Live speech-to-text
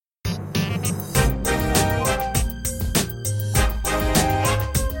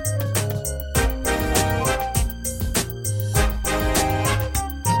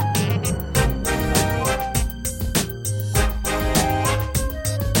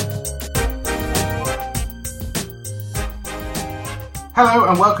Hello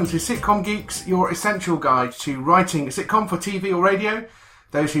and welcome to Sitcom Geeks, your essential guide to writing a sitcom for TV or radio.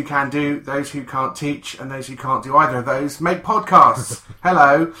 Those who can do, those who can't teach, and those who can't do either of those make podcasts.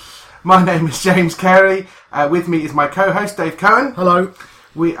 Hello, my name is James Carey. With me is my co-host Dave Cohen. Hello.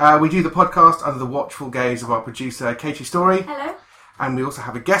 We do the podcast under the watchful gaze of our producer Katie Story. Hello. And we also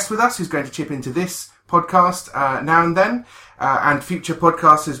have a guest with us who's going to chip into this podcast now and then, and future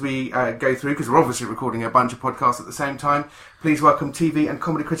podcasts as we go through, because we're obviously recording a bunch of podcasts at the same time. Please welcome TV and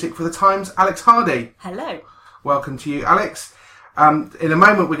comedy critic for The Times, Alex Hardy. Hello. Welcome to you, Alex. In a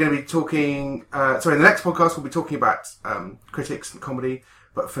moment we're going to be talking, in the next podcast we'll be talking about critics and comedy,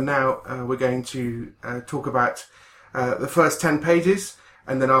 but for now we're going to talk about the first 10 pages.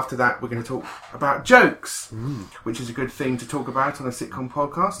 And then after that, we're going to talk about jokes, which is a good thing to talk about on a sitcom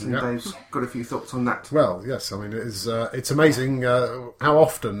podcast. And Dave's got a few thoughts on that. Well, yes, I mean, it's amazing how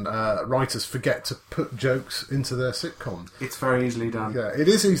often writers forget to put jokes into their sitcom. It's very easily done. Yeah, it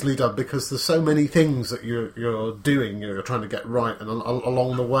is easily done because there's so many things that you're doing, you're trying to get right. And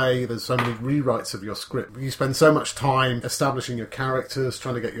along the way, there's so many rewrites of your script. You spend so much time establishing your characters,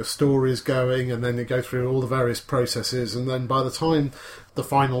 trying to get your stories going, and then you go through all the various processes. And then by the time the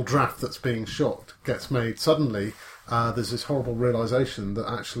final draft that's being shot gets made, suddenly there's this horrible realisation that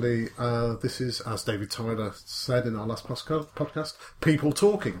actually this is, as David Tyler said in our last podcast, people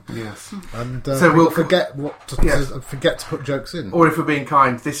talking. Yes. And so we'll forget forget to put jokes in. Or if we're being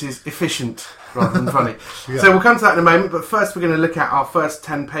kind, this is efficient rather than funny. So we'll come to that in a moment, but first we're going to look at our first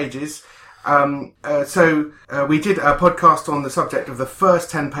 10 pages. We did a podcast on the subject of the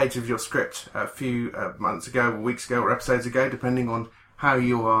first 10 pages of your script a few months ago, or weeks ago, or episodes ago, depending on how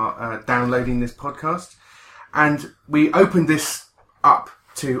you are downloading this podcast. And we opened this up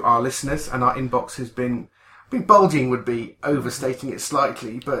to our listeners, and our inbox has been, I think bulging would be overstating it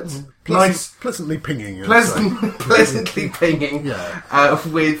slightly, but pleasantly pinging. Pleasantly pinging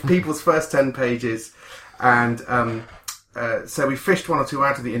with people's first 10 pages. And so we fished one or two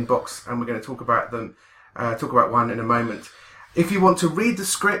out of the inbox, and we're going to talk about them, talk about one in a moment. If you want to read the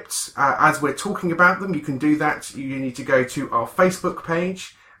scripts as we're talking about them, you can do that. You need to go to our Facebook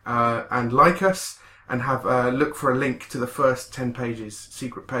page and like us, and have a look for a link to the first 10 pages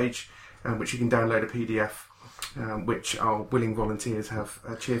secret page, which you can download a PDF, which our willing volunteers have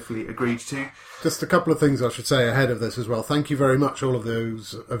cheerfully agreed to. Just a couple of things I should say ahead of this as well. Thank you very much, all of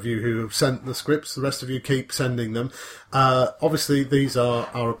those of you who have sent the scripts. The rest of you keep sending them. Obviously, these are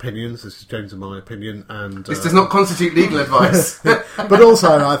our opinions. This is James and my opinion, and this does not constitute legal advice. But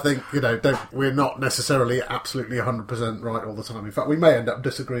also, I think we're not necessarily absolutely 100% right all the time. In fact, we may end up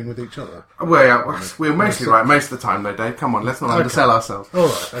disagreeing with each other. We're mostly right most of the time, though, Dave. Come on, let's not undersell ourselves. All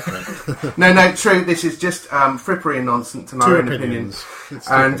right, okay. No, true. This is just frippery and nonsense and our own opinions.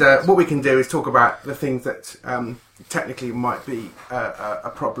 And what we can do is talk about the things that technically might be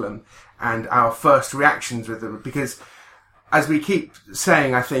a problem and our first reactions with them. Because, as we keep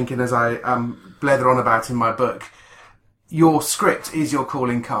saying, I think, and as I blether on about in my book, your script is your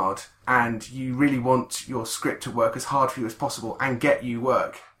calling card, and you really want your script to work as hard for you as possible and get you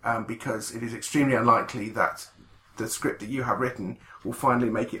work, because it is extremely unlikely that the script that you have written will finally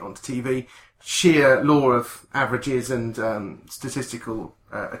make it onto TV. Sheer law of averages and statistical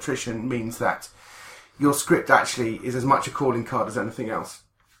attrition means that your script actually is as much a calling card as anything else.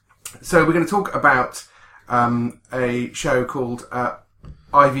 So we're going to talk about a show called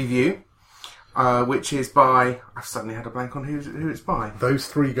Ivy View, which is by... I've suddenly had a blank on who it's by. Those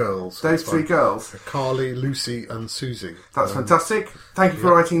three girls. Carly, Lucy and Susie. That's fantastic. Thank you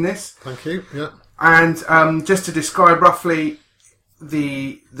for writing this. Thank you, yeah. And just to describe roughly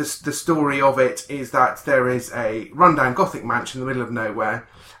the story of it is that there is a rundown Gothic mansion in the middle of nowhere,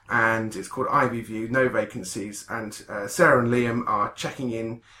 and it's called Ivy View, no vacancies, and Sarah and Liam are checking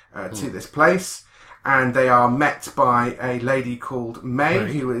in to this place, and they are met by a lady called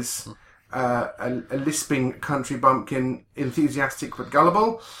May. Who is a lisping country bumpkin, enthusiastic but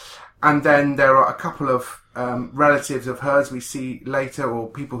gullible. And then there are a couple of relatives of hers we see later, or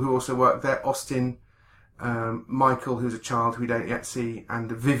people who also work there. Austin, Michael, who's a child who we don't yet see, and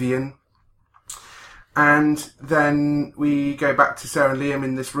Vivian. And then we go back to Sarah and Liam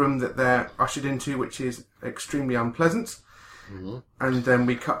in this room that they're ushered into, which is extremely unpleasant. Mm-hmm. And then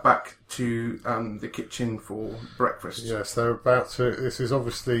we cut back to the kitchen for breakfast. Yes, they're about to... This is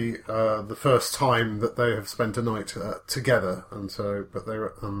obviously the first time that they have spent a night together, and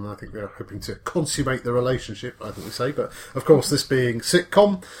I think they're hoping to consummate the relationship, I think we say. But of course, this being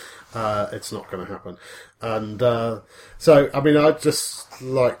sitcom, it's not going to happen. And so, I mean, I'd just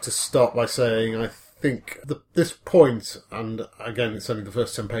like to start by saying I think this point, and again, it's only the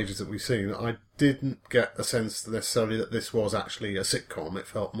first 10 pages that we've seen, I didn't get a sense necessarily that this was actually a sitcom. It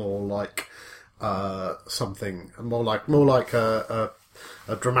felt more like something, more like a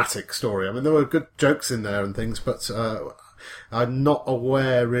dramatic story. I mean, there were good jokes in there and things, but I'm not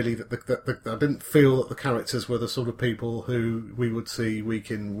aware really that I didn't feel that the characters were the sort of people who we would see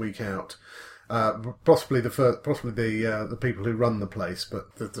week in, week out. Possibly the people who run the place,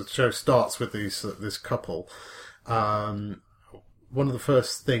 but the show starts with this couple. One of the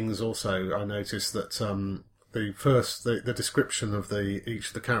first things also I noticed that the description of each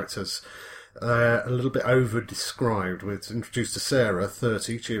of the characters. A little bit over-described. We're introduced to Sarah,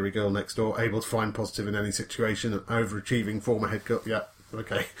 30, cheery girl next door, able to find positive in any situation, an overachieving former head girl. Yeah,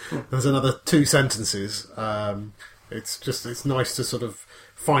 okay. There's another 2 sentences. It's nice to sort of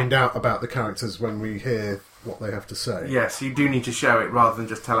find out about the characters when we hear what they have to say. Yes, you do need to show it rather than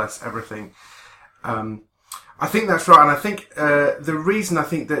just tell us everything. I think that's right, and I think the reason I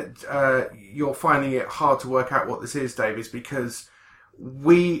think that you're finding it hard to work out what this is, Dave, is because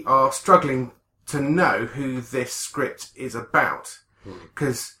we are struggling to know who this script is about.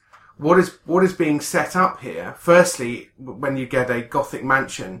 Because what is being set up here, firstly, when you get a Gothic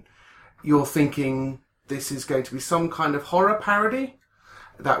mansion, you're thinking this is going to be some kind of horror parody.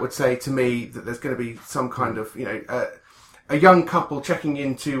 That would say to me that there's going to be some kind of, a young couple checking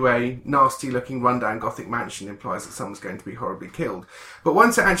into a nasty-looking rundown Gothic mansion implies that someone's going to be horribly killed. But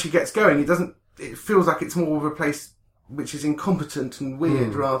once it actually gets going, it feels like it's more of a place which is incompetent and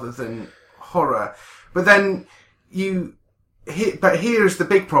weird rather than horror. But then but here's the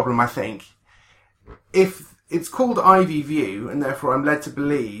big problem, I think. If it's called Ivy View, and therefore I'm led to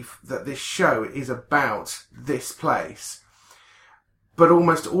believe that this show is about this place, but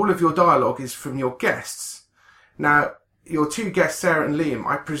almost all of your dialogue is from your guests. Now, your 2 guests, Sarah and Liam,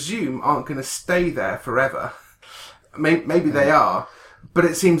 I presume aren't going to stay there forever. Maybe they are. But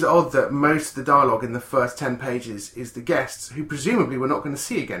it seems odd that most of the dialogue in the first 10 pages is the guests, who presumably we're not going to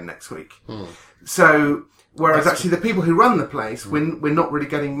see again next week. So, whereas actually the people who run the place, we're not really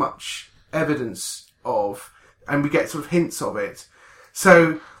getting much evidence of, and we get sort of hints of it.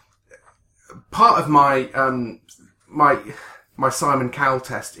 So, part of my Simon Cowell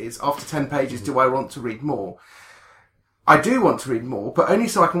test is, after 10 pages, do I want to read more? I do want to read more, but only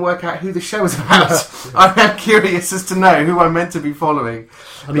so I can work out who the show is about. I am curious as to know who I'm meant to be following.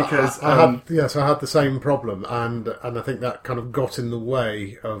 Because I had the same problem, and I think that kind of got in the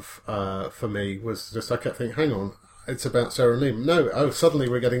way of for me. Was just I kept thinking, hang on, it's about Sarah and Liam. No, suddenly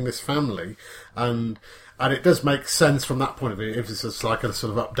we're getting this family, and it does make sense from that point of view. If it's just like a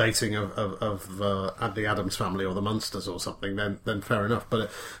sort of updating of the Addams Family or the Munsters or something, then fair enough. But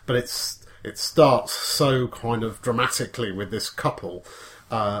it starts so kind of dramatically with this couple,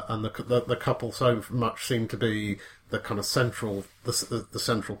 and the couple so much seem to be the kind of central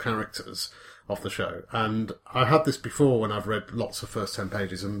characters of the show. And I had this before when I've read lots of first 10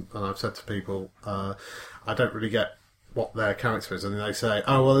 pages, and I've said to people, I don't really get what their character is, and they say,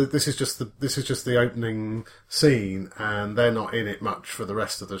 "Oh well, this is just the opening scene, and they're not in it much for the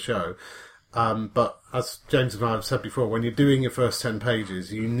rest of the show." But as James and I have said before, when you're doing your first 10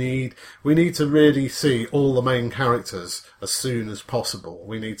 pages, we need to really see all the main characters as soon as possible.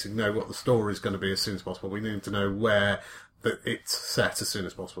 We need to know what the story is going to be as soon as possible. We need to know where it's set as soon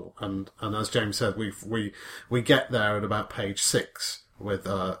as possible. And as James said, we get there at about page 6 with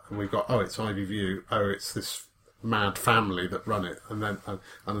we've got it's Ivy View. It's this mad family that run it, and then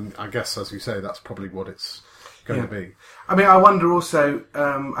and I guess, as you say, that's probably what it's going to be. I mean, I wonder also,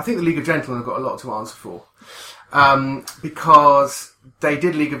 I think the League of Gentlemen have got a lot to answer for, because they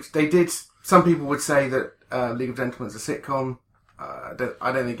did some people would say that League of Gentlemen is a sitcom. I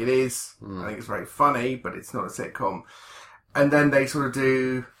don't think it is. I think it's very funny, but it's not a sitcom. And then they sort of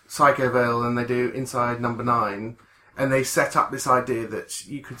do Psychoville, and they do Inside Number 9, and they set up this idea that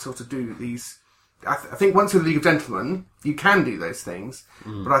you could sort of do these. I think once you're the League of Gentlemen, you can do those things.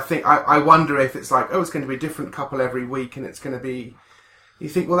 But I think I wonder if it's like, it's going to be a different couple every week, and it's going to be. You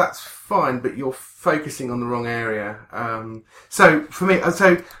think, well, that's fine, but you're focusing on the wrong area. So for me,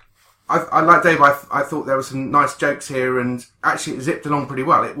 I like Dave. I thought there were some nice jokes here, and actually it zipped along pretty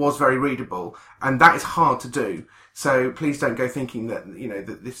well. It was very readable, and that is hard to do. So please don't go thinking that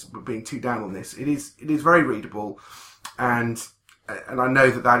that this we're being too down on this. It is very readable, and I know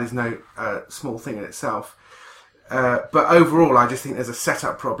that is no small thing in itself. But overall, I just think there's a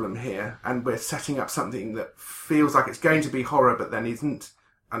setup problem here, and we're setting up something that feels like it's going to be horror, but then isn't,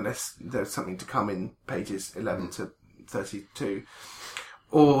 unless there's something to come in pages 11 to 32,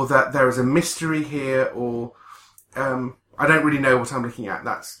 or that there is a mystery here, or I I don't really know what I'm looking at.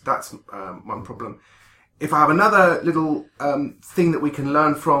 That's one problem. If I have another little thing that we can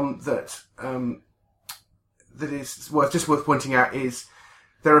learn from that is worth pointing out is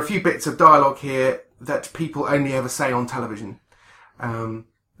there are a few bits of dialogue here that people only ever say on television.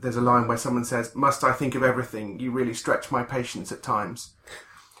 There's a line where someone says, "Must I think of everything? You really stretch my patience at times."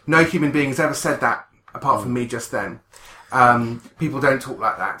 No human being has ever said that apart from me just then. People don't talk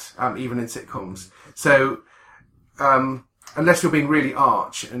like that, even in sitcoms. So, unless you're being really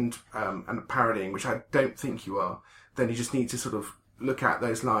arch and parodying, which I don't think you are, then you just need to sort of look at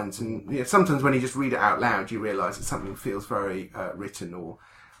those lines. And sometimes when you just read it out loud, you realise that something feels very written, or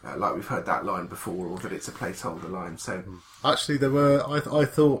like we've heard that line before, or that it's a placeholder line. So, actually, there were. I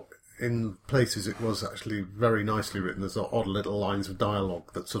thought in places it was actually very nicely written. There's odd little lines of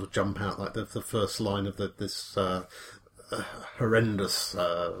dialogue that sort of jump out, like the first line of this horrendous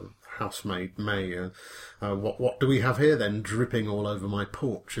housemaid May. What do we have here then? Dripping all over my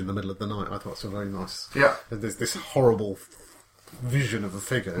porch in the middle of the night. I thought it was very nice. Yeah. There's this horrible vision of a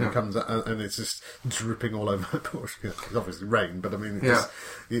figure who comes out, and it's just dripping all over my porch. It's obviously rain, but I mean,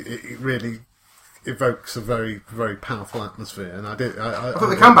 it really evokes a very, very powerful atmosphere. And I thought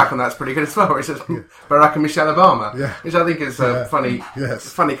the comeback on that's pretty good as well. It's just Barack and Michelle Obama, which I think is a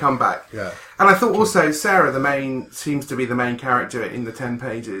funny comeback. Yeah. And I thought also Sarah, seems to be the main character in the 10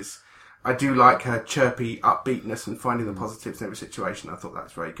 pages. I do like her chirpy upbeatness and finding the positives in every situation. I thought that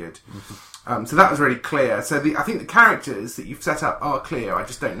was very good. So that was really clear. So I think the characters that you've set up are clear. I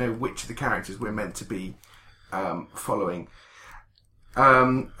just don't know which of the characters we're meant to be following.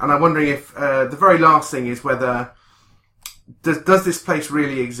 And I'm wondering if the very last thing is whether does this place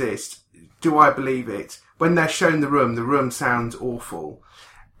really exist? Do I believe it? When they're shown the room sounds awful,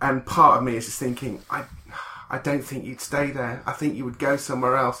 and part of me is just thinking, I don't think you'd stay there. I think you would go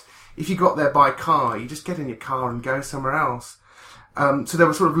somewhere else. If you got there by car, you just get in your car and go somewhere else. So there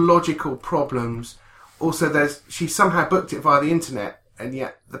were sort of logical problems. Also, she somehow booked it via the internet, and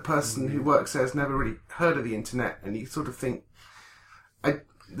yet the person who works there has never really heard of the internet, and you sort of think,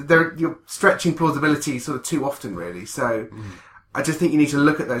 you're stretching plausibility sort of too often, really. So I just think you need to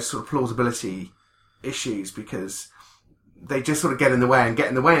look at those sort of plausibility issues, because they just sort of get in the way of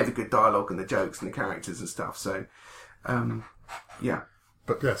the good dialogue and the jokes and the characters and stuff. So, yeah.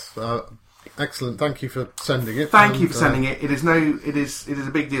 But yes, excellent. Thank you for sending it. Thank you for sending it. It is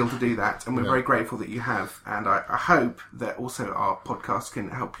a big deal to do that, and we're very grateful that you have. And I hope that also our podcast can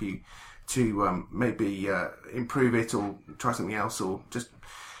help you to maybe improve it, or try something else, or just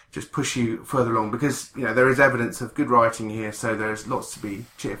push you further along, because there is evidence of good writing here, so there's lots to be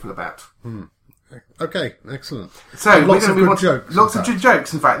cheerful about. Okay, excellent. So lots of good jokes. Lots of good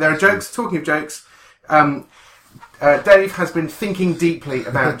jokes. In fact, there are jokes. Talking of jokes, Dave has been thinking deeply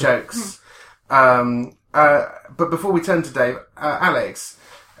about jokes. But before we turn to Dave, Alex,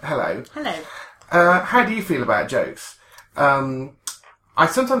 hello. Hello. How do you feel about jokes? I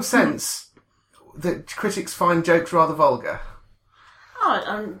sometimes sense that critics find jokes rather vulgar. Oh,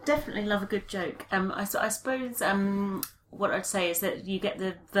 I definitely love a good joke. I suppose what I'd say is that you get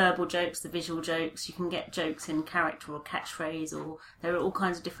the verbal jokes, the visual jokes. You can get jokes in character or catchphrase, or there are all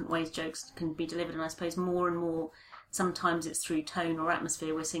kinds of different ways jokes can be delivered. And I suppose more and more, sometimes it's through tone or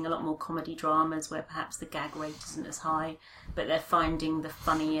atmosphere. We're seeing a lot more comedy dramas where perhaps the gag rate isn't as high, but they're finding the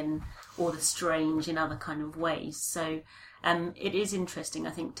funny or the strange in other kind of ways. So it is interesting,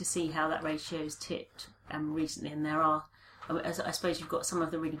 I think, to see how that ratio's tipped recently. And there are, I suppose you've got some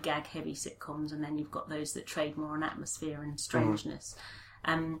of the really gag-heavy sitcoms, and then you've got those that trade more on atmosphere and strangeness.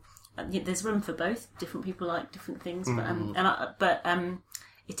 There's room for both. Different people like different things, but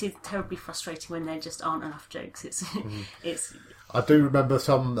it is terribly frustrating when there just aren't enough jokes. It's. I do remember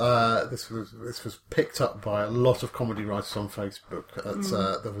some. This was picked up by a lot of comedy writers on Facebook.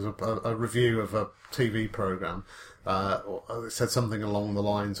 There was a review of a TV program. It said something along the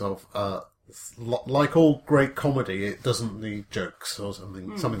lines of. Like all great comedy, it doesn't need jokes or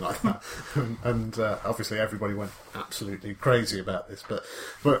something like that. and obviously everybody went absolutely crazy about this. But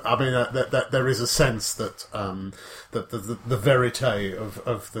I mean, that there is a sense that that the verite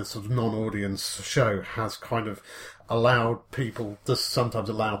of the sort of non-audience show has kind of allowed people to sometimes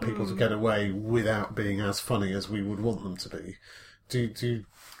allow people to get away without being as funny as we would want them to be. Do you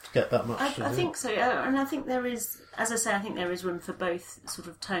get that much? I think so, and I think there is, as I say, I think there is room for both sort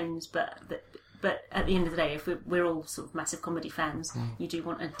of tones, but at the end of the day, if we're all sort of massive comedy fans, you do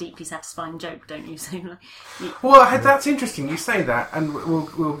want a deeply satisfying joke, don't you? So, well, that's interesting. You say that, and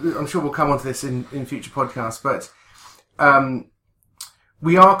I'm sure we'll come on to this in future podcasts, but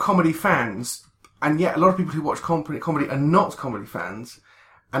we are comedy fans, and yet a lot of people who watch comedy are not comedy fans,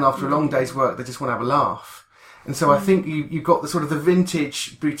 and after a long day's work, they just want to have a laugh. And so I think you've got the sort of the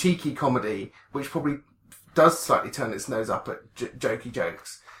vintage boutique comedy, which probably does slightly turn its nose up at jokey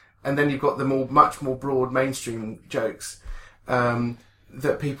jokes. And then you've got the much more broad mainstream jokes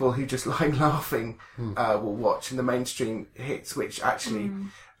that people who just like laughing will watch, and the mainstream hits, which actually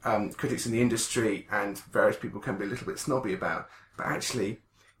critics in the industry and various people can be a little bit snobby about. But actually,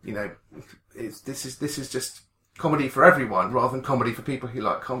 you know, this is just comedy for everyone rather than comedy for people who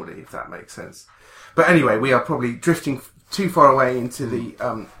like comedy, if that makes sense. But anyway, we are probably drifting too far away into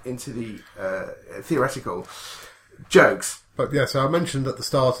the theoretical jokes. But yeah, so I mentioned at the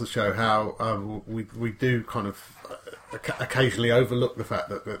start of the show how we do kind of occasionally overlook the fact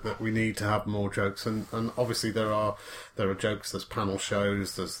that we need to have more jokes, and obviously there are jokes. There's panel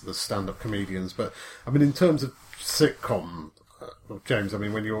shows, there's stand-up comedians, but I mean in terms of sitcom. James, I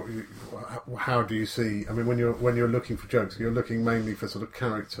mean, how do you see? I mean, when you're looking for jokes, you're looking mainly for sort of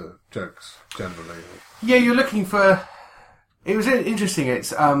character jokes generally. Yeah, you're looking for. It was interesting.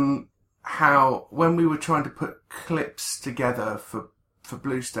 It's how when we were trying to put clips together for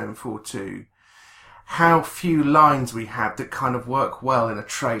Bluestone 4.2, how few lines we had that kind of work well in a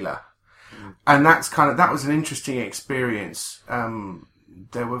trailer, and that was an interesting experience.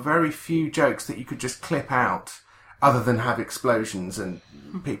 There were very few jokes that you could just clip out. Other than have explosions and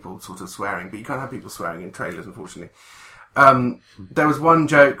people sort of swearing, but you can't have people swearing in trailers, unfortunately. There was one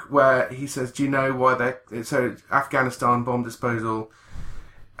joke where he says, "Do you know why so Afghanistan bomb disposal?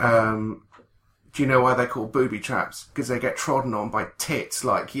 Do you know why they're called booby traps? Because they get trodden on by tits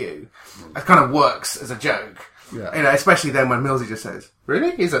like you." It kind of works as a joke, you know, especially then when Millsy just says,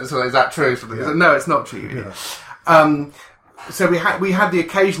 "Really? Is that true?" Yeah. No, it's not true. Yeah. So we had the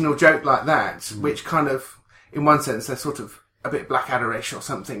occasional joke like that, which kind of. In one sense, they're sort of a bit Blackadder-ish or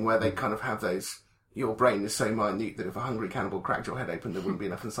something, where they kind of have those, your brain is so minute that if a hungry cannibal cracked your head open, there wouldn't be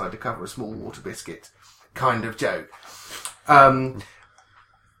enough inside to cover a small water biscuit kind of joke.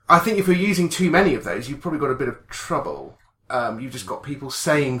 I think if you're using too many of those, you've probably got a bit of trouble. You've just got people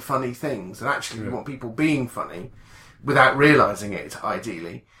saying funny things, and actually you want people being funny without realising it,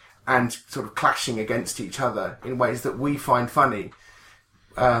 ideally, and sort of clashing against each other in ways that we find funny.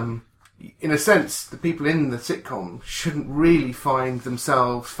 In a sense, the people in the sitcom shouldn't really find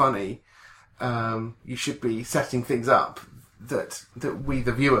themselves funny. You should be setting things up that we,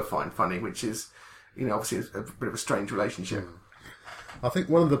 the viewer, find funny, which is, you know, obviously a bit of a strange relationship. I think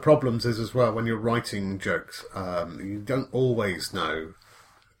one of the problems is as well when you're writing jokes, you don't always know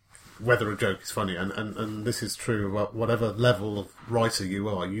whether a joke is funny, and this is true about whatever level of writer you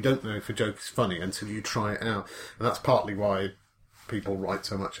are. You don't know if a joke is funny until you try it out, and that's partly why people write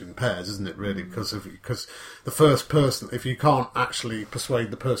so much in pairs, isn't it, really? Because the first person, if you can't actually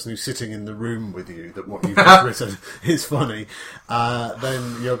persuade the person who's sitting in the room with you that what you've just written is funny,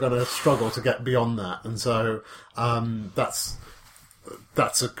 then you're going to struggle to get beyond that. And so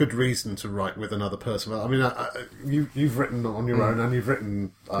that's a good reason to write with another person. I mean, you've written on your own, and you've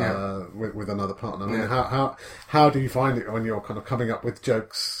written with another partner. I mean, how do you find it when you're kind of coming up with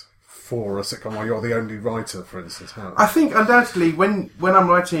jokes for a sitcom while you're the only writer, for instance? I think undoubtedly when I'm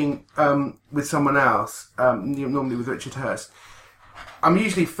writing with someone else, normally with Richard Hurst, I'm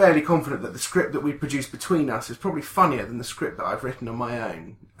usually fairly confident that the script that we produce between us is probably funnier than the script that I've written on my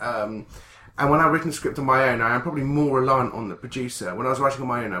own. And when I've written a script on my own, I am probably more reliant on the producer. When I was writing on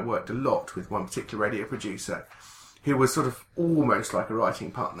my own, I worked a lot with one particular radio producer who was sort of almost like a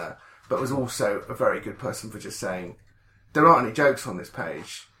writing partner, but was also a very good person for just saying, there aren't any jokes on this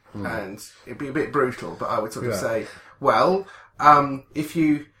page. And it'd be a bit brutal, but I would sort of say, well, if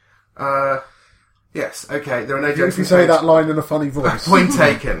you... yes, okay, there are no jokes. If you say that line in a funny voice. Point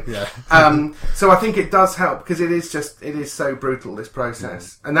taken. So I think it does help, because it is so brutal, this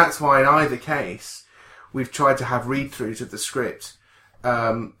process. And that's why in either case, we've tried to have read-throughs of the script.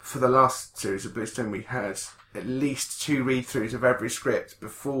 For the last series of Bluestone, we had at least 2 read-throughs of every script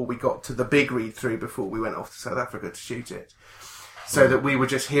before we got to the big read-through, before we went off to South Africa to shoot it. So that we were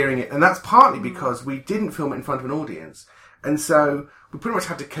just hearing it. And that's partly because we didn't film it in front of an audience. And so we pretty much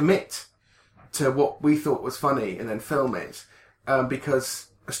had to commit to what we thought was funny and then film it. Because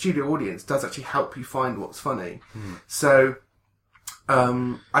a studio audience does actually help you find what's funny. So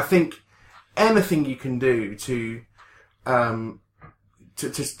I think anything you can do to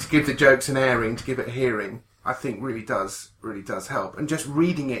give the jokes an airing, to give it a hearing, I think really does help. And just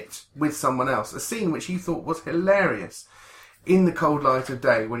reading it with someone else, a scene which you thought was hilarious, in the cold light of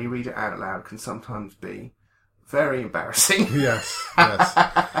day, when you read it out loud, can sometimes be very embarrassing. Yes. Well,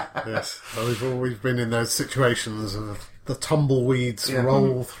 we've been in those situations of the tumbleweeds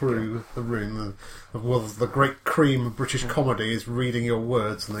roll through the room. The great cream of British comedy is reading your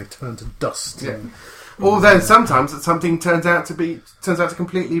words, and they turn to dust. And Although sometimes something turns out to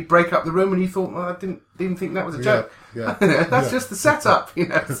completely break up the room, and you thought, well, I didn't even think that was a joke. Yeah. That's just the setup,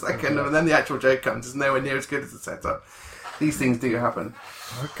 and then the actual joke comes. It's nowhere near as good as the setup. These things do happen.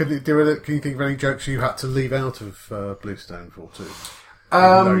 Can you think of any jokes you had to leave out of Bluestone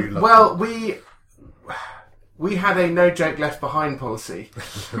 4-2? Well, we had a no joke left behind policy,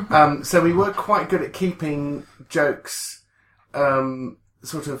 so we were quite good at keeping jokes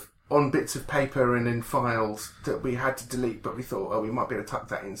sort of on bits of paper and in files that we had to delete, but we thought, we might be able to tuck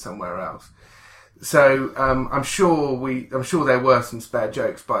that in somewhere else. So I'm sure there were some spare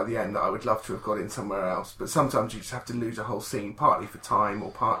jokes by the end that I would love to have got in somewhere else. But sometimes you just have to lose a whole scene, partly for time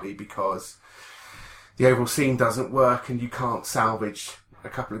or partly because the overall scene doesn't work and you can't salvage a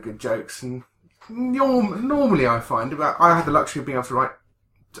couple of good jokes. And normally I find, I had the luxury of being able to write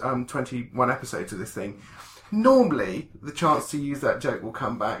 21 episodes of this thing. Normally the chance to use that joke will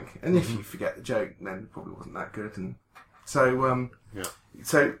come back, and if you forget the joke, then it probably wasn't that good. And so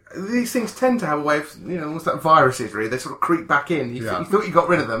So these things tend to have a way of, almost like viruses, really. They sort of creep back in. You thought you got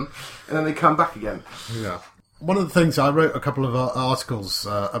rid of them, and then they come back again. Yeah. One of the things, I wrote a couple of articles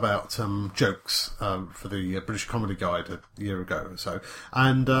about jokes for the British Comedy Guide a year ago or so,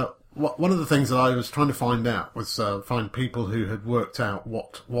 and one of the things that I was trying to find out was find people who had worked out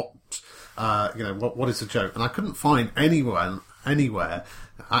what is a joke, and I couldn't find anywhere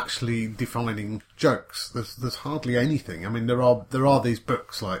actually defining jokes. There's hardly anything. I mean, there are these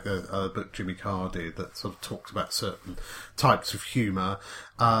books like the book Jimmy Carr did that sort of talks about certain types of humour,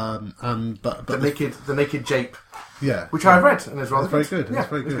 but the naked jape, which I've read and is rather very good. It's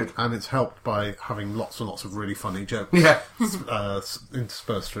very good, and it's helped by having lots and lots of really funny jokes,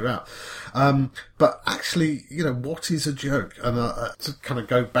 interspersed throughout. But actually, what is a joke? And to kind of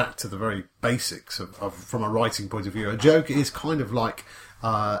go back to the very basics of from a writing point of view, a joke is kind of like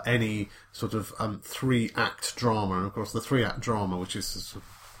any sort of 3-act drama. And of course, the 3-act drama, which is sort of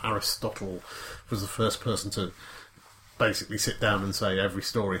Aristotle, was the first person to basically sit down and say every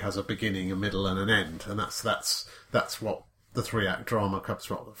story has a beginning, a middle, and an end, and that's what the 3-act drama comes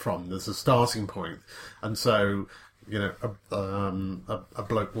from. There's a starting point, and so a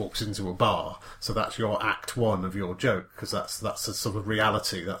bloke walks into a bar, so that's your act 1 of your joke, because that's a sort of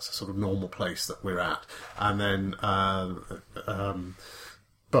reality, that's a sort of normal place that we're at, and then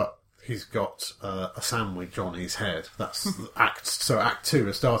but he's got a sandwich on his head. That's act. So Act 2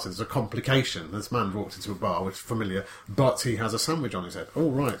 has started. There's a complication. This man walked into a bar, which is familiar, but he has a sandwich on his head. Oh,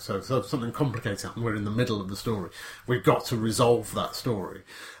 right. So something complicated happened. We're in the middle of the story. We've got to resolve that story.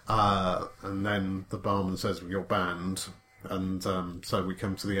 And then the barman says, "You're banned." And so we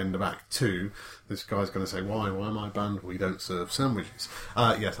come to the end of Act 2. This guy's going to say, why am I banned? We don't serve sandwiches.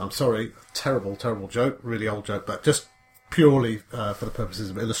 Yes, I'm sorry. Terrible joke. Really old joke, but just purely for the purposes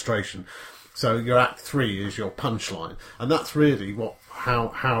of illustration. So your Act 3 is your punchline, and that's really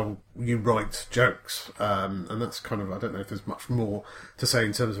how you write jokes. And that's kind of, I don't know if there's much more to say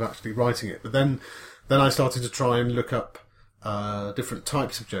in terms of actually writing it. But then I started to try and look up different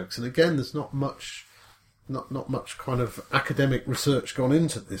types of jokes, and again, there's not much kind of academic research gone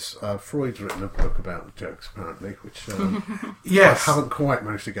into this. Freud's written a book about jokes, apparently, which yes, I haven't quite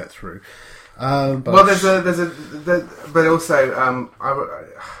managed to get through. But but also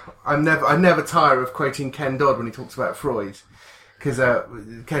I never tire of quoting Ken Dodd when he talks about Freud, because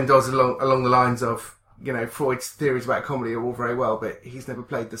Ken Dodd's along the lines of, Freud's theories about comedy are all very well, but he's never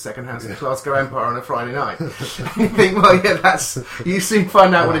played the second house of Glasgow Empire on a Friday night. You think, well, you soon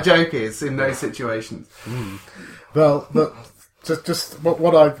find out what a joke is in those situations. Well, just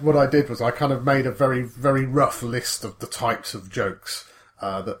what I did was I kind of made a very, very rough list of the types of jokes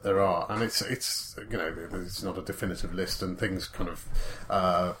that there are, and it's it's not a definitive list, and things kind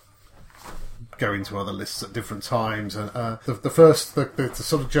of go into other lists at different times. And the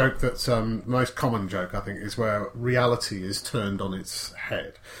sort of joke that's most common joke, I think, is where reality is turned on its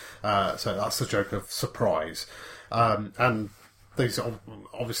head. So that's the joke of surprise, and these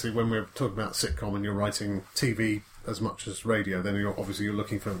obviously, when we're talking about sitcom and you're writing TV as much as radio, then you're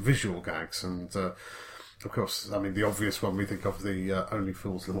looking for visual gags. And of course, I mean, the obvious one we think of, the Only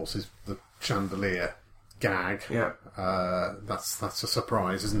Fools and Horses, the chandelier gag. Yeah. That's a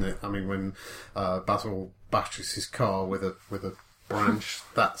surprise, isn't it? I mean, when Basil bashes his car with a branch,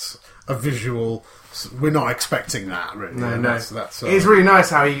 that's a visual. We're not expecting that, really. No. That's it's really nice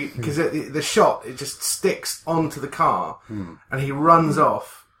how because the shot, it just sticks onto the car, and he runs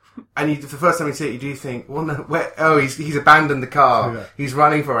off. And the first time you see it, you do think, well, no, he's abandoned the car. Yeah. He's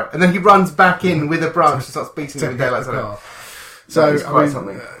running for it. And then he runs back in with a branch and starts beating him in daylight. So it's quite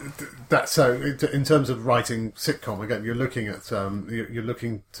something. So in terms of writing sitcom, again, you're looking at you're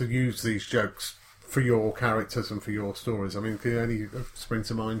looking to use these jokes for your characters and for your stories. I mean, can any spring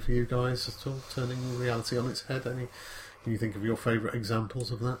to mind for you guys at all? Turning reality on its head. Can you think of your favourite examples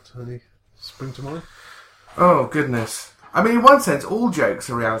of that? Any spring to mind? Oh goodness. I mean, in one sense, all jokes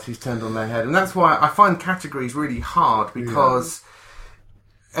are realities turned on their head, and that's why I find categories really hard, because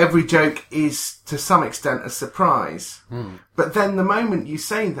every joke is, to some extent, a surprise. But then the moment you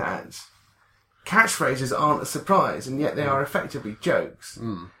say that, catchphrases aren't a surprise, and yet they are effectively jokes.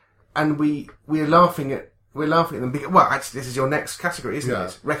 And we're laughing at them. Well, actually, this is your next category, isn't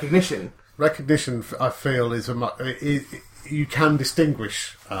it? Recognition. Recognition, I feel, is you can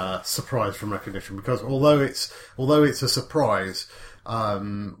distinguish surprise from recognition, because although it's a surprise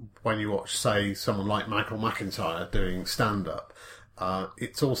when you watch, say, someone like Michael McIntyre doing stand-up,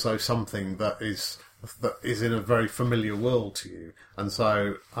 it's also something that is in a very familiar world to you. And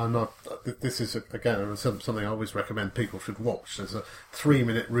so this is, again, something I always recommend people should watch. There's a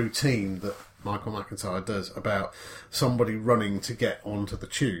 3-minute routine that Michael McIntyre does about somebody running to get onto the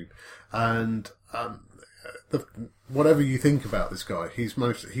tube, and whatever you think about this guy,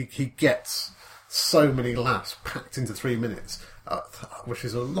 he gets so many laughs packed into 3 minutes, which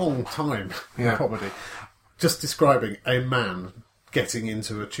is a long time in comedy. Just describing a man getting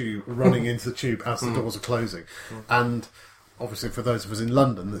into a tube, running into the tube as the doors are closing, and obviously for those of us in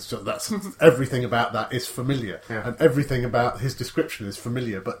London, that's everything about that is familiar, and everything about his description is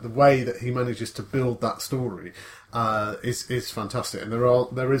familiar. But the way that he manages to build that story is fantastic, and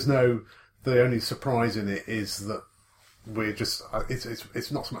the only surprise in it is that we're just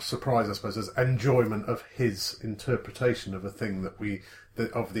it's not so much surprise, I suppose, as enjoyment of his interpretation of a thing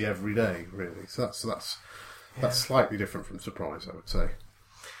of the everyday, really. So that's slightly different from surprise, I would say.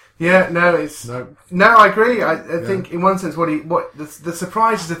 Yeah, no, I agree. I think in one sense, the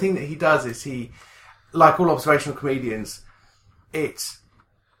surprise is the thing that he does is he, like all observational comedians, it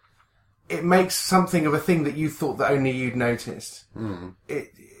makes something of a thing that you thought that only you'd noticed.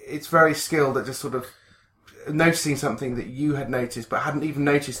 It's very skilled at just sort of noticing something that you had noticed but hadn't even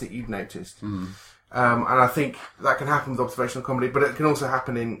noticed that you'd noticed. And I think that can happen with observational comedy, but it can also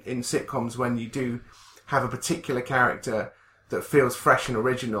happen in sitcoms when you do have a particular character that feels fresh and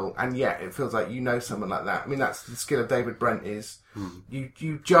original, and yet it feels like you know someone like that. I mean, that's the skill of David Brent is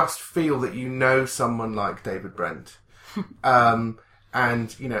you just feel that you know someone like David Brent. And,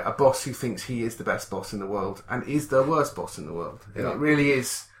 a boss who thinks he is the best boss in the world and is the worst boss in the world. And it really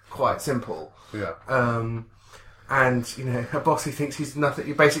is quite simple. Yeah. And, a boss who thinks he's nothing,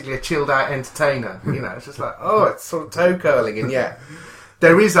 you're basically a chilled out entertainer. It's just like, it's sort of toe curling, and yet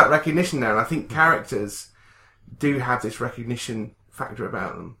there is that recognition there, and I think characters do have this recognition factor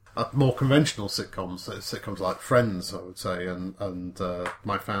about them. More conventional sitcoms like Friends, I would say, and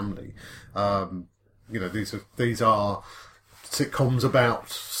My Family. These are sitcoms about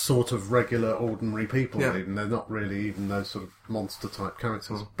sort of regular, ordinary people. Even they're not really even those sort of monster type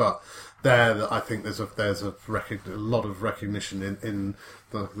characters, but there, I think there's a lot of recognition in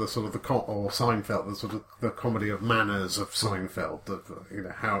the sort of or Seinfeld, the sort of the comedy of manners of Seinfeld.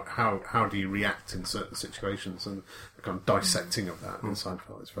 How do you react in certain situations, and the kind of dissecting of that in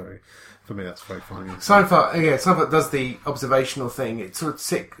Seinfeld is for me that's very funny. Seinfeld does the observational thing. It sort of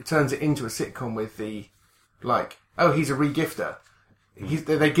turns it into a sitcom with the he's a regifter.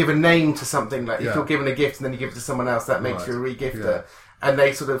 They give a name to something, like if you're given a gift and then you give it to someone else, that makes you a regifter. And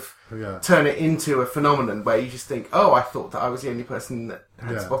they sort of turn it into a phenomenon where you just think, I thought that I was the only person that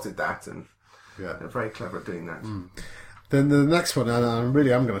had spotted that, and they're very clever at doing that. Then the next one, and I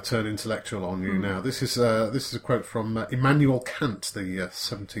really am going to turn intellectual on you now. This is a quote from Immanuel Kant, the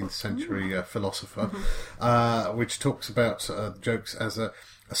 17th century philosopher, which talks about jokes as a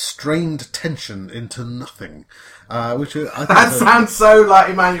strained tension into nothing, which I think sounds so like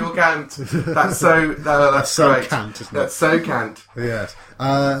Immanuel Kant. That's so great. Kant, isn't it? That's so Kant. Yes,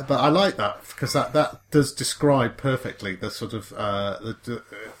 but I like that because that does describe perfectly the sort of the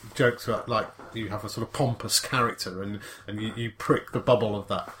jokes about, like, you have a sort of pompous character and you prick the bubble of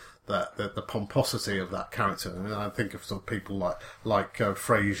that. The pomposity of that character, and I think of sort of people like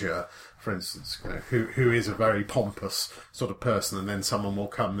Frasier, for instance, who is a very pompous sort of person, and then someone will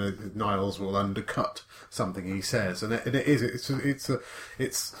come, Niles will undercut something he says, and it's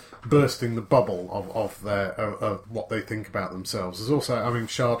bursting the bubble of what they think about themselves. There's also,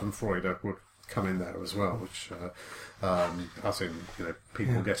 Schadenfreude would come in there as well, which as in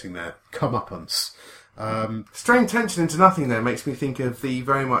people getting their comeuppance. Strained tension into nothing there makes me think of the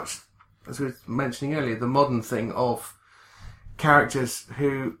very much, as we were mentioning earlier, the modern thing of characters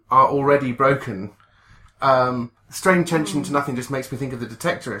who are already broken. Strained tension to nothing just makes me think of the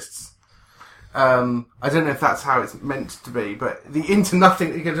Detectorists. I don't know if that's how it's meant to be, but the into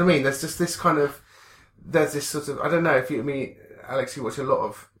nothing, you know what I mean? There's just this kind of there's this sort of, I don't know if Alex, you watch a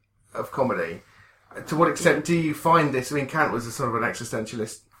lot of comedy. To what extent do you find this? I mean, Kant was a sort of an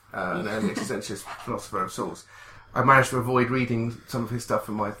existentialist, an existentialist philosopher of sorts. I managed to avoid reading some of his stuff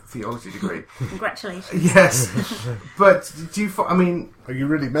in my theology degree. Congratulations. Yes. But do you, I mean... Oh, you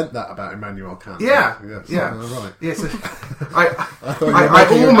really meant that about Immanuel Kant? Yeah. Yes. Yeah. Oh, right. Yes. I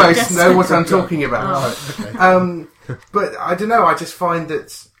almost know what I'm talking about. Oh, okay. But I don't know, I just find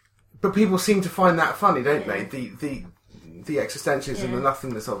that... But people seem to find that funny, don't they? The existentialism and the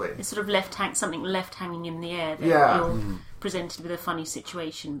nothingness of it. It's sort of something left hanging in the air. That you're presented with a funny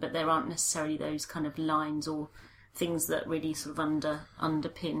situation, but there aren't necessarily those kind of lines or things that really sort of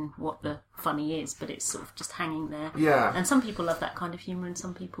underpin what the funny is, but it's sort of just hanging there. Yeah. And some people love that kind of humour, and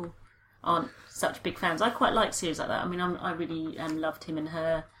some people aren't such big fans. I quite like series like that. I mean, I really loved Him and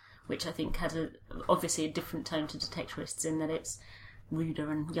Her, which I think had obviously a different tone to Detectorists in that it's ruder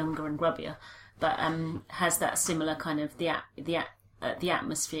and younger and grubbier, but has that similar kind of the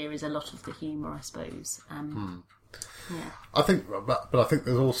atmosphere is a lot of the humour, I suppose. Yeah. I think, but I think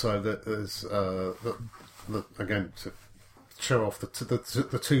there's also that there's again, to show off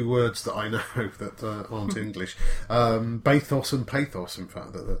the two words that I know that aren't English, bathos and pathos. In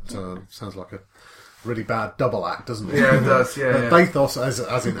fact, that sounds like a really bad double act, doesn't it? Yeah, it does. Yeah, Bathos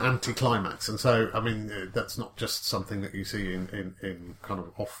as in anti-climax, and so I mean that's not just something that you see in kind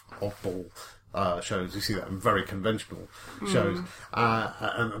of off-ball shows. You see that in very conventional shows,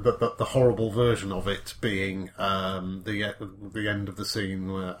 and the horrible version of it being the end of the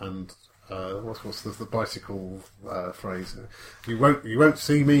scene where, and what's the bicycle phrase? You won't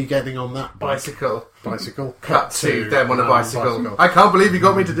see me getting on that bicycle. Cut to them on a bicycle. I can't believe you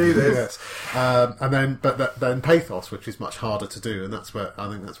got me to do this. Yes, and then then pathos, which is much harder to do, and that's where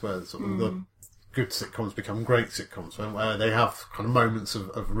sort of the good sitcoms become great sitcoms, where they have kind of moments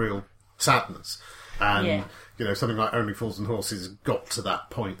of real sadness. And you know, something like Only Fools and Horses got to that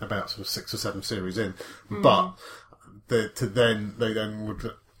point about sort of 6 or 7 series in, but they then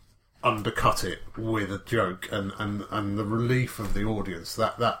would undercut it with a joke and the relief of the audience,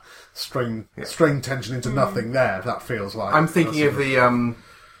 that strain tension into nothing there. That feels like I'm thinking of the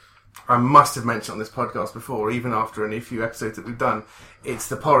I must have mentioned on this podcast before, even after only a few episodes that we've done. It's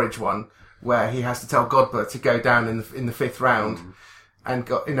the Porridge one where he has to tell Godber to go down in the 5th round. And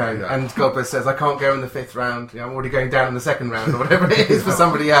and Godber says, "I can't go in the 5th round. I'm already going down in the 2nd round, or whatever it is for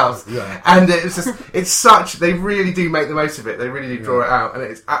somebody else." Yeah. And it's such. They really do make the most of it. They really do draw it out, and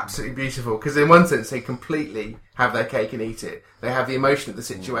it's absolutely beautiful. Because in one sense, they completely have their cake and eat it. They have the emotion of the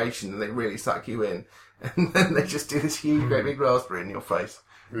situation, and they really suck you in. And then they just do this huge, great big raspberry in your face.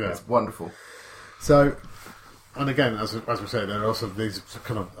 Yeah. It's wonderful. So, and again, as we say, there are also these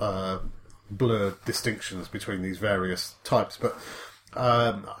kind of blurred distinctions between these various types, but.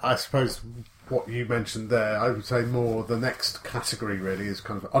 I suppose what you mentioned there, I would say more the next category really is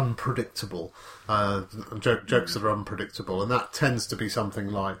kind of unpredictable, jokes that are unpredictable, and that tends to be something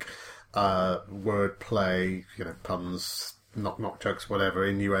like wordplay, puns, knock jokes, whatever,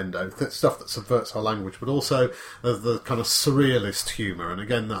 innuendo, stuff that subverts our language, but also the kind of surrealist humour, and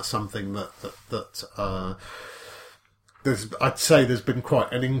again that's something that I'd say there's been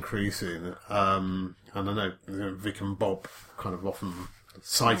quite an increase in, and I know Vic and Bob kind of often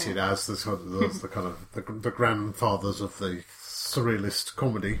cited as the kind of the grandfathers of the surrealist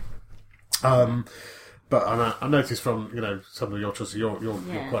comedy. But I noticed from some of your choices, you're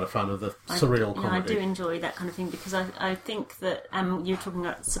quite a fan of the surreal comedy. I do enjoy that kind of thing because I think that you're talking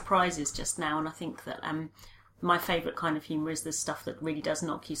about surprises just now, and I think that my favourite kind of humour is the stuff that really does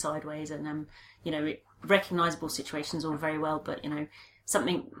knock you sideways, and recognisable situations all very well, but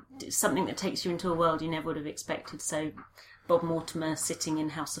something that takes you into a world you never would have expected. So Bob Mortimer sitting in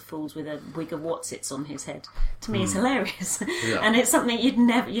House of Fools with a wig of Wotsits on his head, to me is hilarious. And it's something you'd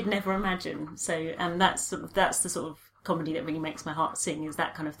never imagine. So that's the sort of comedy that really makes my heart sing, is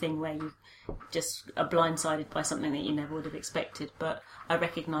that kind of thing where you just are blindsided by something that you never would have expected. But I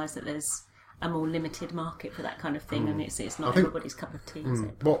recognise that there's a more limited market for that kind of thing, and it's not everybody's cup of tea, is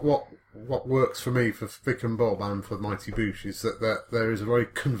it? What works for me, for Vic and Bob and for Mighty Boosh, is that there is a very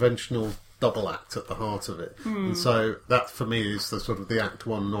conventional double act at the heart of it, and so that for me is the sort of the Act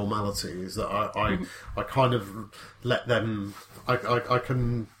 1 normality, is that I kind of let them, I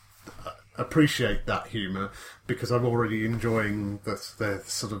can appreciate that humour because I'm already enjoying the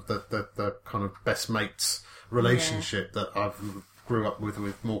sort of the kind of best mates relationship that I've grew up with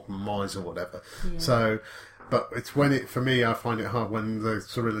Morecambe and Wise or whatever. So But it's for me, I find it hard when the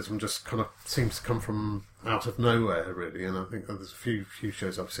surrealism just kind of seems to come from out of nowhere, really. And I think there's a few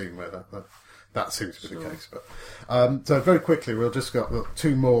shows I've seen where that seems to be the case. But so very quickly, we'll just got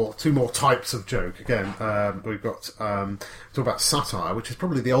two more types of joke. Again, we've got talk about satire, which is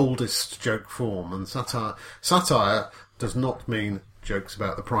probably the oldest joke form. And satire does not mean jokes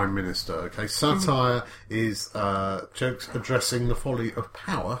about the Prime Minister. Okay, satire is jokes addressing the folly of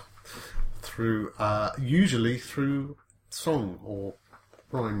power through usually through song or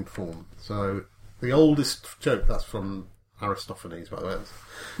rhyme form. So the oldest joke, that's from Aristophanes, by the way.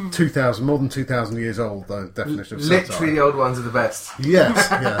 It's more than 2,000 years old, the definition of satire. Literally, the old ones are the best.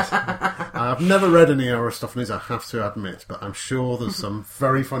 Yes. I've never read any Aristophanes, I have to admit, but I'm sure there's some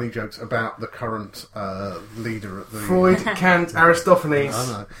very funny jokes about the current leader at the... Freud, Kant, Aristophanes. I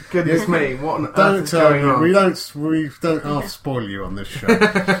know. Goodness me, what on earth is going on? We don't half spoil you on this show.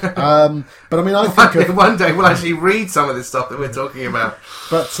 But I mean, I think one day we'll actually read some of this stuff that we're talking about.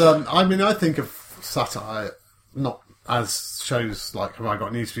 But I mean, I think of satire not as shows like Have I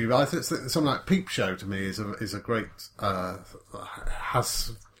Got News For You, but I think something like Peep Show to me is a great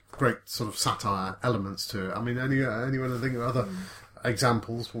has great sort of satire elements to it. I mean, anyone think of other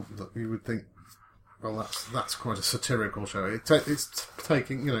examples that you would think, well, that's quite a satirical show. It's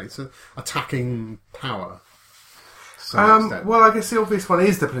taking, it's attacking power. Well, I guess the obvious one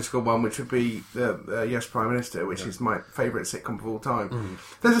is the political one, which would be the Yes Prime Minister, which is my favourite sitcom of all time.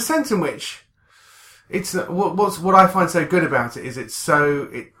 There's a sense in which it's what I find so good about it is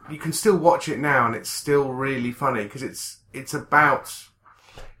you can still watch it now and it's still really funny because it's about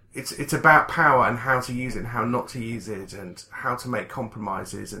power and how to use it and how not to use it and how to make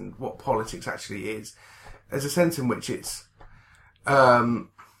compromises and what politics actually is. There's a sense in which it's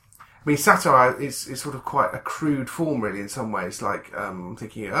I mean, satire is sort of quite a crude form, really, in some ways. Like, I'm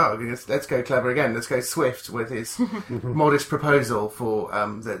thinking, let's go clever again. Let's go Swift with his modest proposal for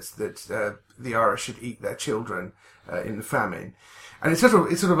that the Irish should eat their children in the famine. And it's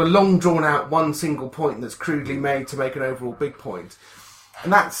sort of a long drawn out one single point that's crudely made to make an overall big point,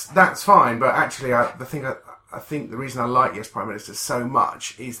 and that's fine. But actually, I think the reason I like Yes Prime Minister so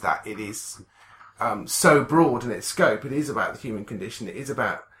much is that it is so broad in its scope. It is about the human condition. It is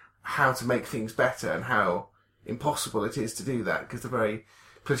about how to make things better and how impossible it is to do that, because the very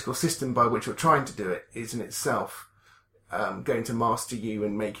political system by which you're trying to do it is in itself going to master you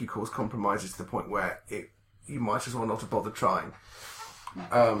and make you cause compromises to the point where you might as well not have bothered trying.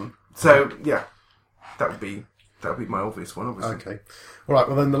 So yeah, that would be my obvious one, obviously. Okay. All right.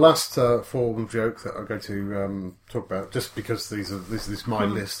 Well, then the last form of joke that I'm going to talk about, just because this is my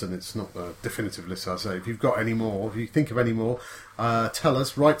list and it's not a definitive list, I say. If you've got any more, if you think of any more, tell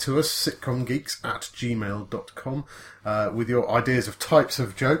us. Write to us, sitcomgeeks@gmail.com, with your ideas of types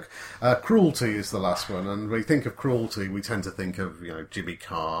of joke. Cruelty is the last one, and when we think of cruelty, we tend to think of Jimmy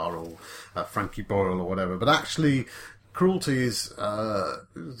Carr or Frankie Boyle or whatever, but actually, cruelty is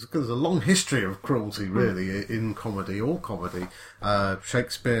there's a long history of cruelty, really, in comedy, all comedy.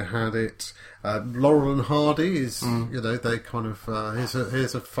 Shakespeare had it. Laurel and Hardy is, they kind of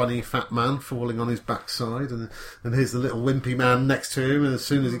here's a funny fat man falling on his backside, and here's the little wimpy man next to him, and as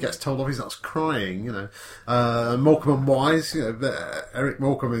soon as he gets told off, he starts crying. Morecambe and Wise. Eric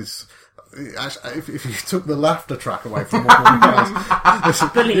Morecambe is. Actually, if you took the laughter track away from what it's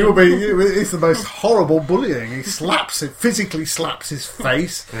the most horrible bullying. He physically slaps his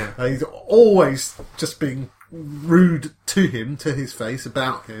face. Yeah. He's always just being rude to his face,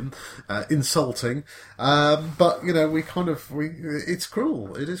 about him, insulting. But it's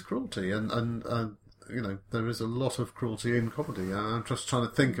cruel. It is cruelty, and there is a lot of cruelty in comedy. I'm just trying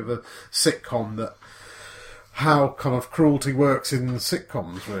to think of a sitcom that. How kind of cruelty works in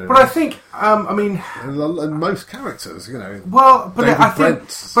sitcoms, really. But I think, and most characters, Well, but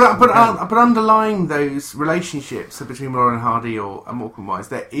underlying those relationships between Laurel and Hardy or Morecambe Wise,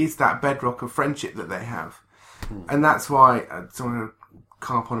 there is that bedrock of friendship that they have, and that's why I don't want to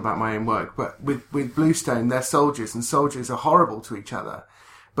carp on about my own work. But with Bluestone, they're soldiers, and soldiers are horrible to each other.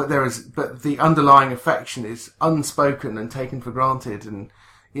 But the underlying affection is unspoken and taken for granted, and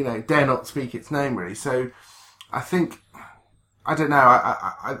dare not speak its name, really. So. I think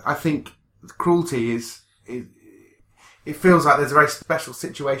cruelty is it feels like there's a very special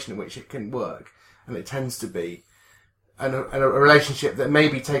situation in which it can work, and it tends to be a relationship that may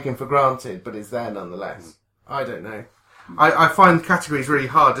be taken for granted, but is there nonetheless. I don't know. I find categories really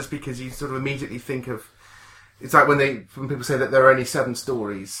hard just because you sort of immediately think of, it's like when people say that there are only 7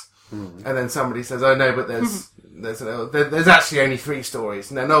 stories, and then somebody says, "Oh no, but there's actually only 3 stories,"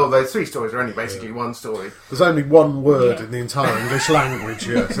 and then those 3 stories are only basically one story. There's only one word in the entire English language.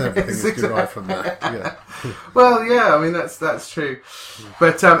 Yes, everything is derived from that. Yeah. Well, yeah, I mean that's true.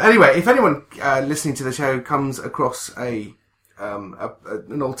 But anyway, if anyone listening to the show comes across an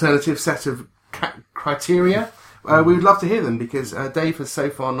alternative set of criteria, we would love to hear them, because Dave has so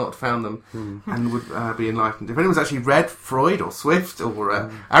far not found them and would be enlightened. If anyone's actually read Freud or Swift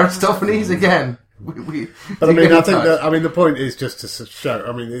or Aristophanes, again. But I mean, I think the point is just to show.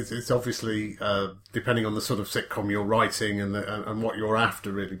 I mean, it's obviously depending on the sort of sitcom you're writing and what you're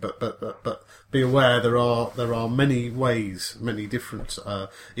after, really. But be aware there are many ways, many different.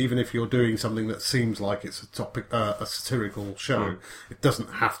 Even if you're doing something that seems like it's a satirical show, it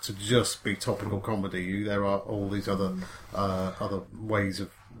doesn't have to just be topical comedy. There are all these other ways of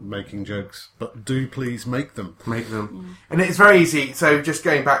making jokes, but do please make them. And it's very easy. So just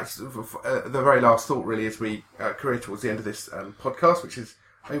going back to the very last thought, really, as we career towards the end of this podcast, which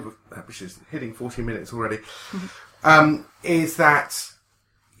is hitting 40 minutes already, is that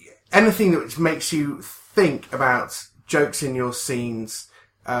anything that makes you think about jokes in your scenes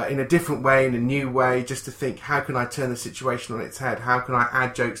in a different way, in a new way, just to think, how can I turn the situation on its head? How can I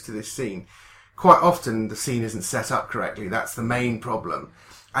add jokes to this scene? Quite often the scene isn't set up correctly. That's the main problem.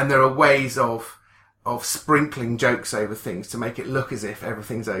 And there are ways of sprinkling jokes over things to make it look as if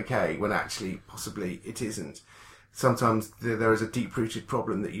everything's okay, when actually possibly it isn't. Sometimes there is a deep-rooted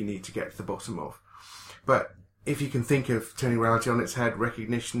problem that you need to get to the bottom of. But if you can think of turning reality on its head,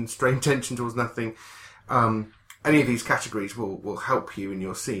 recognition, strained tension towards nothing, any of these categories will help you in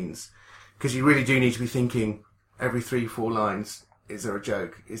your scenes. Because you really do need to be thinking every 3-4 lines, is there a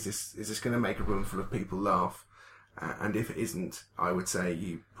joke? Is this going to make a room full of people laugh? And if it isn't, I would say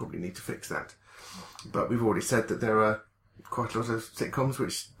you probably need to fix that. But we've already said that there are quite a lot of sitcoms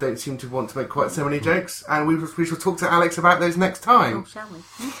which don't seem to want to make quite so many jokes, and we shall talk to Alex about those next time. Oh, shall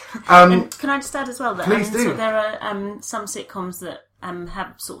we? Can I just add as well that please do. So there are some sitcoms that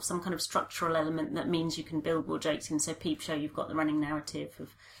have sort of some kind of structural element that means you can build more jokes in. So Peep Show, you've got the running narrative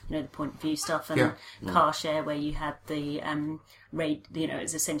of the point of view stuff, and Car Share, where you had the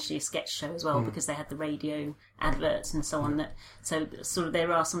it's essentially a sketch show as well, because they had the radio adverts and so on. So sort of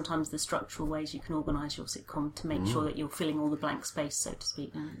there are sometimes the structural ways you can organise your sitcom to make sure that you're filling all the blank space, so to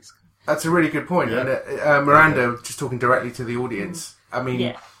speak. That's a really good point. Yeah. And Miranda, just talking directly to the audience, I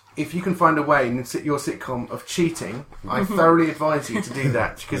mean, if you can find a way in your sitcom of cheating, I thoroughly advise you to do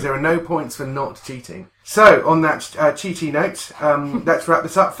that, because there are no points for not cheating. So, on that cheaty note, let's wrap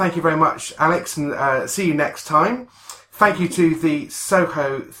this up. Thank you very much, Alex, and see you next time. Thank you to the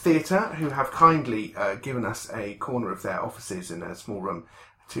Soho Theatre, who have kindly given us a corner of their offices in a small room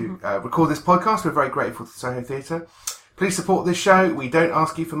to record this podcast. We're very grateful to Soho Theatre. Please support this show. We don't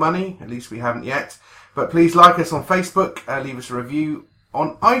ask you for money, at least we haven't yet. But please like us on Facebook, leave us a review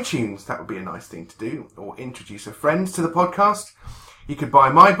on iTunes. That would be a nice thing to do. Or introduce a friend to the podcast. You could buy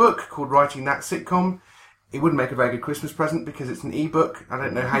my book called Writing That Sitcom. It wouldn't make a very good Christmas present because it's an ebook. I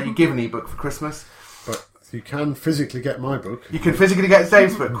don't know how you give an ebook for Christmas. But you can physically get my book. You can physically get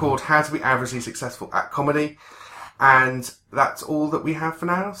Dave's book called How to Be Averagely Successful at Comedy. And that's all that we have for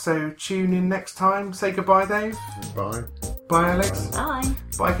now. So tune in next time. Say goodbye, Dave. Bye. Bye, Alex. Bye.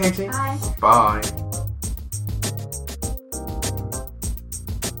 Bye, Katie. Bye. Bye.